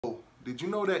Did you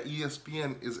know that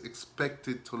ESPN is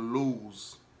expected to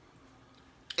lose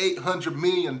 $800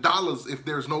 million if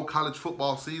there's no college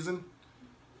football season?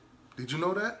 Did you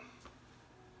know that?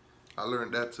 I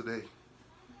learned that today.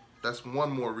 That's one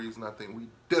more reason I think we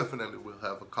definitely will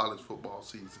have a college football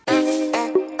season.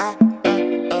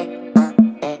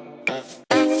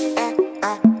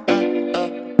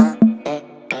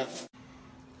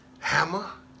 Hammer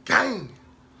gang!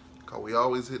 Cause we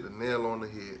always hit the nail on the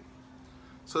head.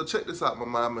 So check this out, my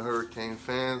Miami Hurricane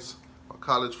fans, my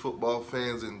college football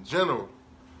fans in general.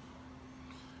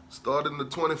 Starting the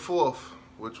 24th,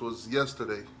 which was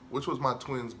yesterday, which was my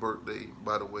twins' birthday,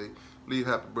 by the way. Leave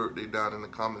happy birthday down in the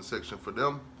comment section for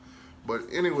them. But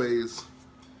anyways,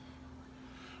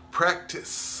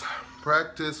 practice.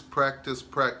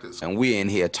 And we're in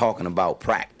here talking about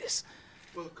practice.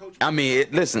 I mean,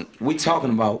 listen, we're talking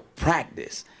about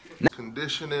practice.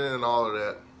 Conditioning and all of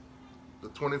that. The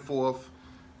 24th,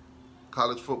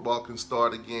 college football can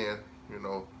start again. You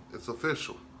know, it's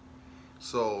official.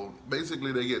 So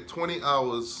basically they get 20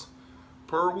 hours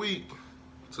per week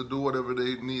to do whatever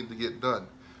they need to get done.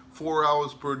 4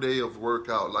 hours per day of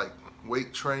workout, like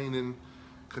weight training,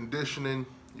 conditioning,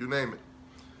 you name it.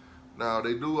 Now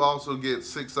they do also get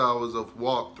 6 hours of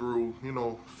walkthrough, you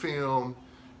know, film,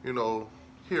 you know,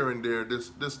 here and there.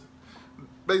 This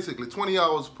basically 20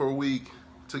 hours per week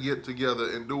to get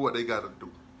together and do what they gotta do.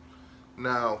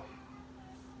 Now,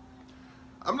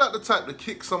 I'm not the type to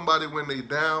kick somebody when they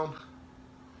down.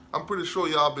 I'm pretty sure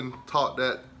y'all been taught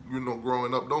that, you know,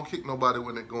 growing up. Don't kick nobody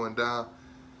when they're going down.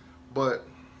 But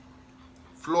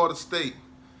Florida State,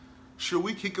 should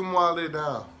we kick them while they're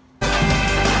down?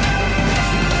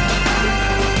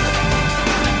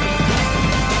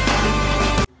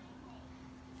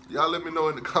 Y'all let me know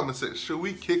in the comment section. Should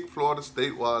we kick Florida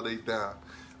State while they down?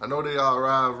 I know they are a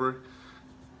rivalry.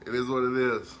 It is what it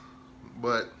is.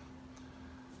 But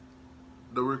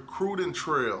the recruiting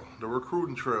trail,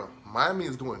 Miami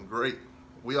is doing great.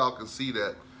 We all can see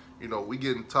that. You know, we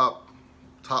getting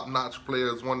top-notch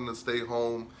players wanting to stay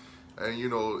home. And, you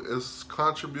know, it's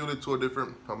contributed to a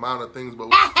different amount of things. But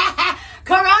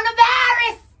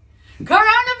Coronavirus!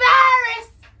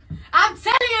 I'm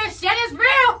telling you, shit is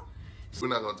real! We're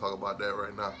not going to talk about that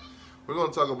right now. We're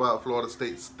going to talk about Florida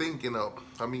State stinking up.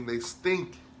 I mean, they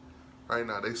stink right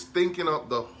now. They stinking up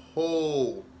the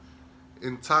whole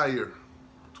entire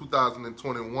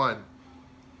 2021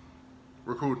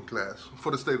 recruiting class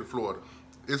for the state of Florida.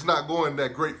 It's not going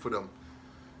that great for them.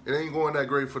 It ain't going that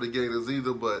great for the Gators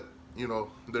either, but, you know,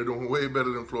 they're doing way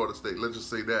better than Florida State. Let's just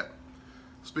say that.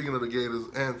 Speaking of the Gators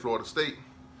and Florida State,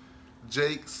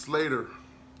 Jake Slater,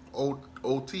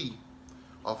 OT,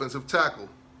 offensive tackle,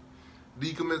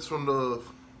 decommits from the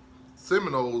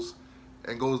Seminoles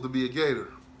and goes to be a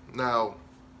Gator. Now,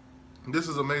 this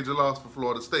is a major loss for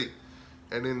Florida State.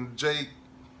 And then Jake's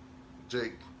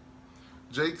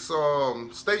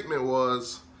statement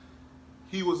was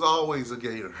he was always a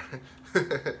Gator.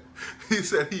 He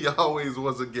said he always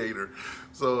was a Gator.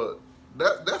 So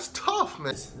that's tough,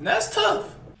 man. That's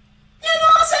tough. You know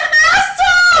what I'm saying? That's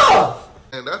tough.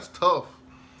 And that's tough.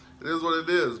 It is what it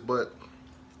is. But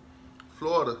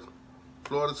Florida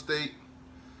State,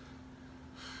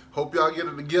 hope y'all get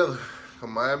it together.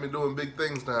 Miami doing big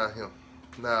things down here.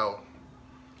 Now,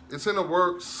 it's in the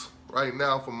works right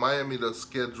now for Miami to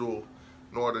schedule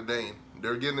Notre Dame.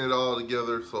 They're getting it all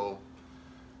together, so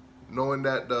knowing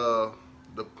that the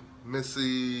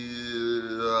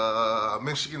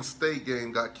Michigan State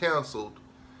game got canceled,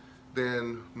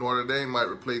 then Notre Dame might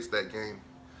replace that game.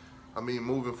 I mean,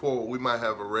 moving forward, we might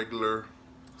have a regular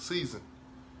season.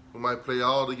 We might play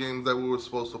all the games that we were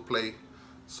supposed to play.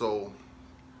 So,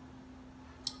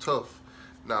 tough.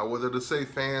 Now, whether to say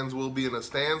fans will be in the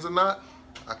stands or not,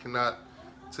 I cannot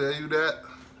tell you that.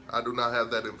 I do not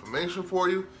have that information for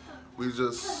you. We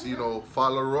just, you know,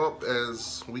 follow up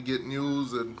as we get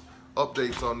news and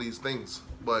updates on these things.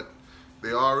 But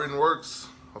they are in works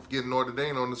of getting Notre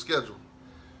Dame on the schedule.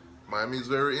 Miami is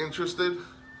very interested.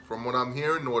 From what I'm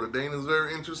hearing, Notre Dame is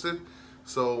very interested.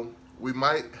 So we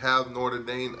might have Notre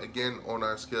Dame again on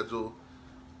our schedule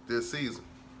this season.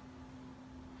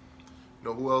 You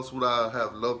know who else would I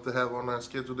have loved to have on our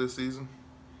schedule this season?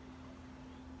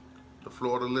 The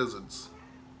Florida Lizards.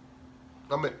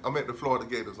 I meant the Florida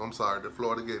Gators. I'm sorry, the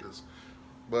Florida Gators.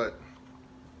 But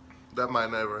that might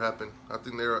never happen. I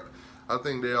think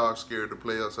they are scared to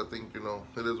play us. I think, you know,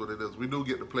 it is what it is. We do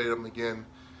get to play them again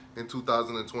in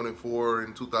 2024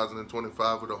 and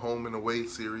 2025 with a home and away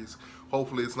series.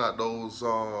 Hopefully it's not those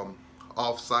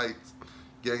off-site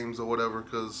games or whatever,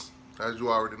 because as you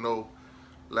already know,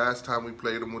 Last time we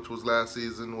played them, which was last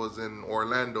season, was in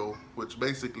Orlando, which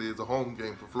basically is a home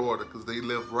game for Florida because they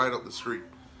live right up the street.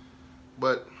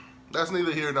 But that's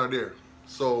neither here nor there.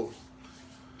 So,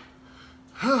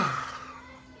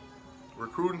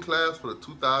 recruiting class for the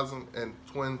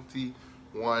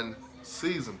 2021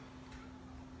 season.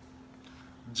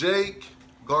 Jake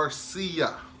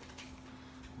Garcia.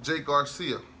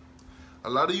 A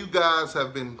lot of you guys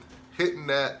have been hitting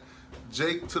that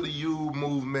Jake to the U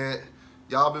movement.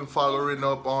 Y'all been following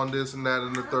up on this and that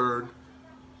and the third.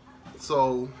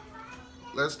 So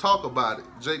let's talk about it.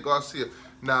 Jake Garcia.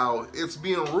 Now, it's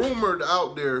being rumored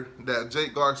out there that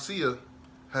Jake Garcia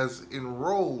has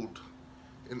enrolled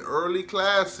in early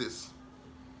classes.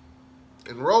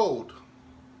 Enrolled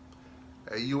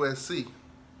at USC.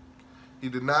 He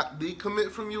did not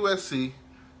decommit from USC.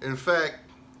 In fact,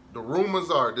 the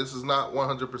rumors are, this is not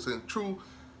 100% true,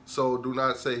 so do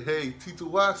not say, hey,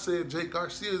 T2Y said Jake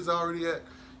Garcia is already at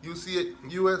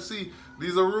USC.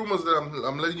 These are rumors that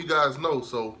I'm letting you guys know.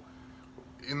 So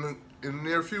in the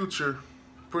near future,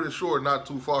 pretty sure not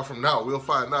too far from now, we'll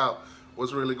find out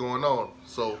what's really going on.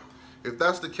 So if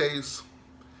that's the case,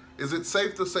 is it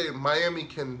safe to say Miami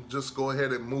can just go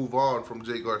ahead and move on from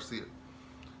Jake Garcia?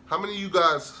 How many of you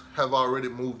guys have already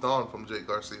moved on from Jake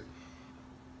Garcia?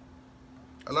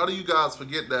 A lot of you guys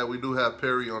forget that we do have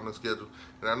Perry on the schedule.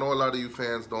 And I know a lot of you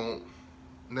fans don't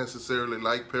necessarily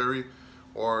like Perry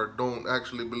or don't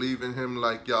actually believe in him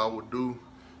like y'all would do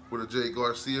with a Jake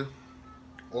Garcia.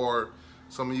 Or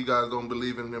some of you guys don't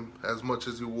believe in him as much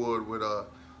as you would with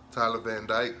Tyler Van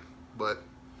Dyke. But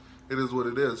it is what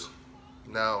it is.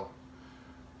 Now,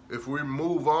 if we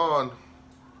move on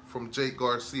from Jake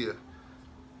Garcia,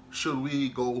 should we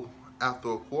go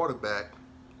after a quarterback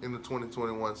in the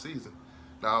 2021 season?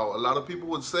 Now, a lot of people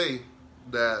would say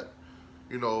that,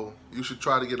 you know, you should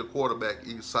try to get a quarterback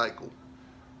each cycle.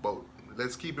 But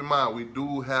let's keep in mind, we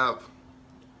do have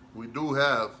a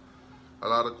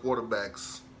lot of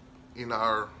quarterbacks in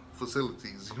our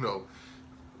facilities. You know,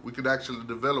 we could actually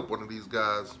develop one of these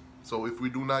guys. So if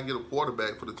we do not get a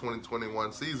quarterback for the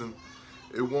 2021 season,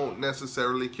 it won't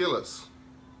necessarily kill us.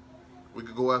 We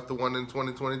could go after one in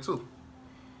 2022.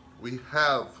 We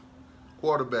have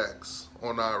quarterbacks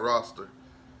on our roster.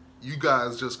 You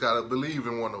guys just got to believe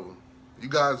in one of them. You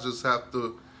guys just have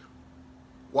to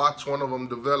watch one of them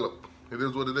develop. It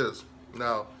is what it is.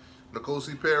 Now,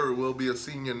 N'Kosi Perry will be a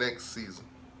senior next season.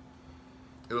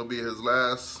 It'll be his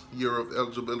last year of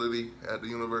eligibility at the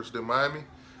University of Miami.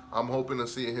 I'm hoping to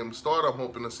see him start. I'm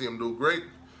hoping to see him do great.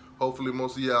 Hopefully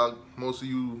most of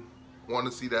you want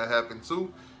to see that happen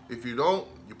too. If you don't,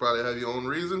 you probably have your own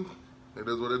reason. It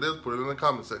is what it is. Put it in the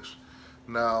comment section.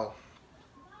 Now,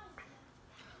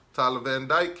 Tyler Van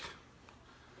Dyke,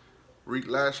 Reed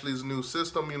Lashley's new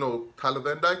system. You know, Tyler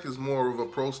Van Dyke is more of a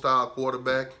pro-style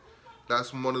quarterback.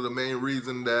 That's one of the main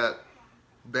reasons that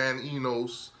Dan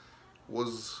Enos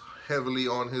was heavily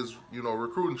on his,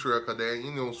 recruiting trail, because Dan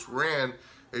Enos ran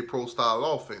a pro-style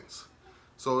offense.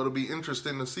 So it'll be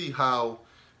interesting to see how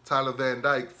Tyler Van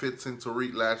Dyke fits into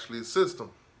Reed Lashley's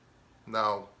system.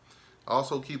 Now,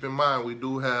 also keep in mind, we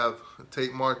do have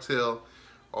Tate Martell,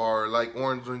 or like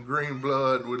Orange and Green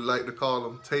Blood would like to call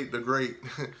him, Tate the Great.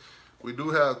 We do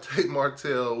have Tate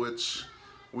Martell, which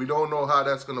we don't know how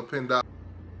that's going to pin out.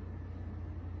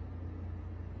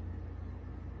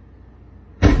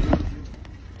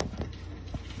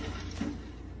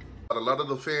 A lot of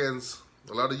the fans,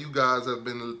 a lot of you guys have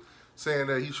been saying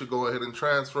that he should go ahead and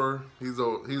transfer. He's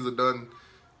a done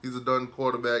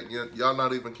quarterback. Y'all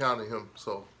not even counting him,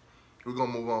 so we're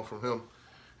gonna move on from him.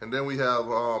 And then we have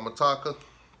Mataka.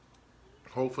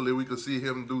 Hopefully we can see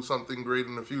him do something great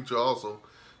in the future also.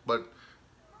 But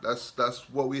that's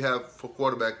what we have for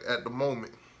quarterback at the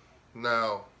moment.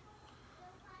 Now,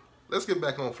 let's get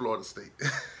back on Florida State.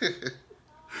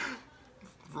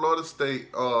 Florida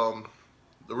State, the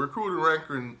recruiting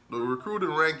rankings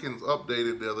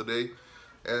updated the other day,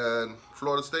 and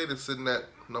Florida State is sitting at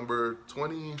number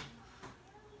 21.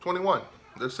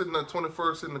 They're sitting at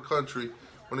 21st in the country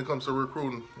when it comes to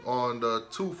recruiting on the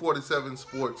 247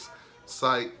 Sports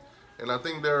site, and I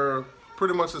think they're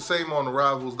pretty much the same on the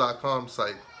Rivals.com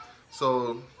site.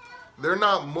 So they're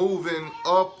not moving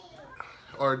up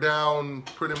or down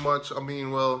pretty much. I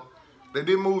mean, well, they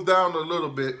did move down a little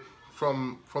bit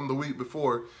from the week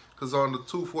before, because on the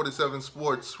 247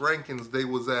 Sports rankings, they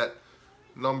was at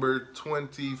number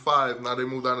 25. Now they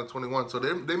moved down to 21. So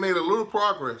they made a little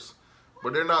progress,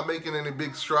 but they're not making any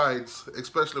big strides,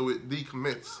 especially with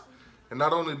decommits. And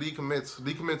not only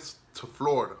decommits to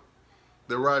Florida.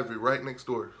 Their rivalry right next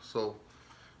door. So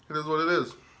it is what it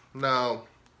is. Now,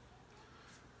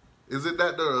 is it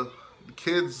that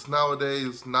kids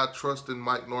nowadays not trusting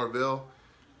Mike Norvell,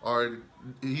 or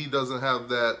he doesn't have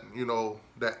that, you know,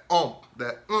 that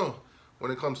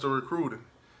when it comes to recruiting.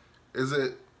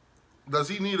 Does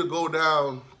he need to go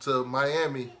down to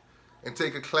Miami and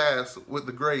take a class with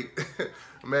the great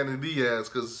Manny Diaz?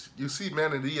 Because you see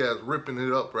Manny Diaz ripping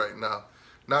it up right now.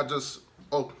 Not just,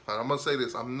 I'm going to say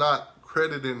this, I'm not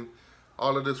crediting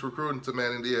all of this recruiting to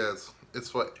Manny Diaz. It's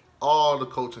for all the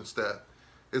coaching staff.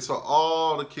 It's for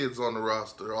all the kids on the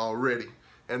roster already,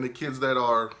 and the kids that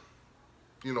are,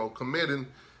 you know, committing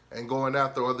and going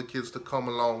after other kids to come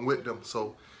along with them.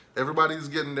 So everybody's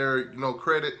getting their, you know,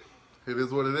 credit. It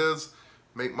is what it is.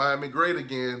 Make Miami great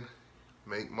again.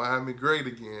 Make Miami great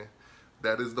again.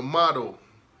 That is the motto.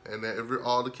 And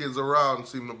all the kids around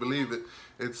seem to believe it.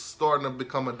 It's starting to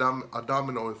become a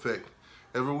domino effect.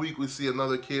 Every week we see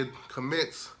another kid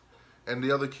commits, and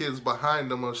the other kids behind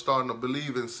them are starting to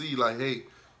believe and see, like, hey,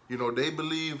 you know, they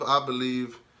believe, I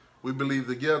believe, we believe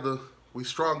together, we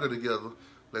stronger together.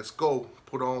 Let's go.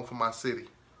 Put on for my city.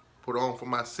 Put on for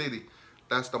my city.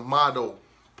 That's the motto.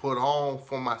 Put on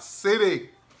for my city.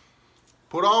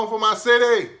 Put on for my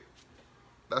city.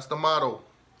 That's the motto.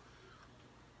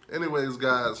 Anyways,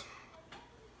 guys,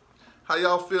 how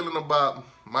y'all feeling about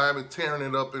Miami tearing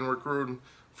it up in recruiting?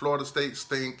 Florida State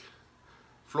stink.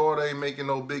 Florida ain't making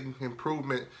no big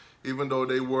improvement, even though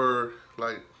they were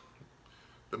like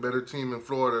the better team in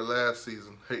Florida last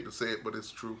season. Hate to say it, but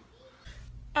it's true.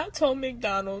 I told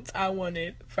McDonald's I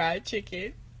wanted fried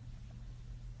chicken.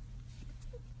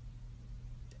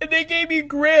 And they gave me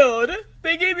grilled.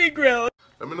 They gave me grilled.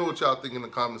 Let me know what y'all think in the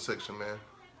comment section, man.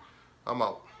 I'm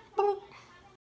out.